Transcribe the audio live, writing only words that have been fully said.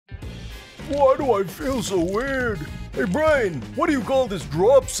Why do I feel so weird? Hey Brain, what do you call this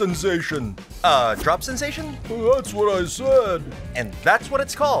drop sensation? Drop sensation? That's what I said. And that's what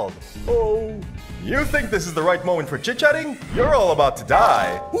it's called. Oh. You think this is the right moment for chit-chatting? You're all about to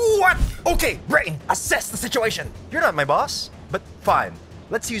die. What? Okay, Brain, assess the situation. You're not my boss, but fine.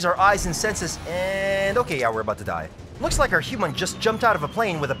 Let's use our eyes and senses and okay, yeah, we're about to die. Looks like our human just jumped out of a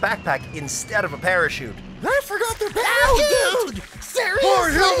plane with a backpack instead of a parachute. I forgot their parachute! Oh, dude! Seriously?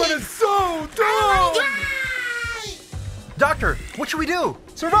 Poor human is so dumb! Doctor, what should we do?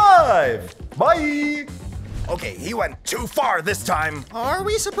 Survive! Bye! Okay, he went too far this time. Are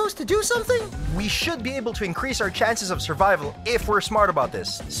we supposed to do something? We should be able to increase our chances of survival if we're smart about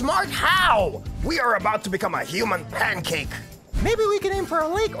this. Smart how? We are about to become a human pancake. Maybe we can aim for a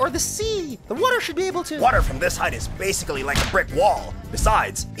lake or the sea. The water should be able to... Water from this height is basically like a brick wall.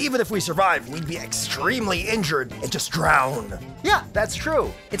 Besides, even if we survive, we'd be extremely injured and just drown. Yeah, that's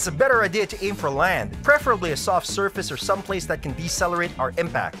true. It's a better idea to aim for land, preferably a soft surface or someplace that can decelerate our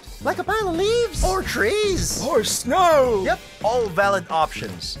impact. Like a pile of leaves? Or trees. Or snow! Yep, all valid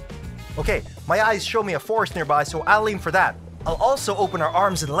options. Okay, my eyes show me a forest nearby, so I'll aim for that. I'll also open our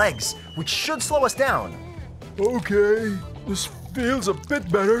arms and legs, which should slow us down. Okay, this feels a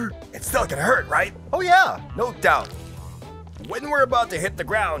bit better. It's still gonna hurt, right? Oh yeah, no doubt. When we're about to hit the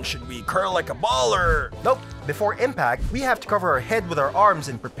ground, should we curl like a ball or... Nope, before impact, we have to cover our head with our arms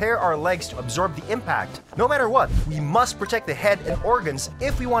and prepare our legs to absorb the impact. No matter what, we must protect the head and organs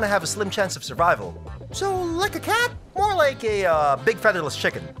if we want to have a slim chance of survival. So, like a cat? More like a big featherless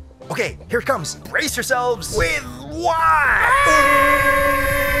chicken. Okay, here it comes. Brace yourselves. With what?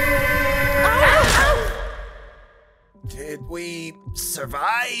 Did we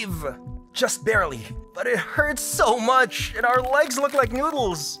survive? Just barely, but it hurts so much, and our legs look like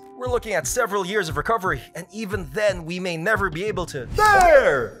noodles. We're looking at several years of recovery, and even then, we may never be able to.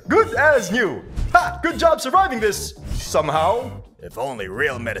 There! Good as new! Ha! Good job surviving this! Somehow. If only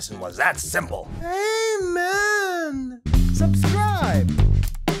real medicine was that simple. Amen! Subscribe!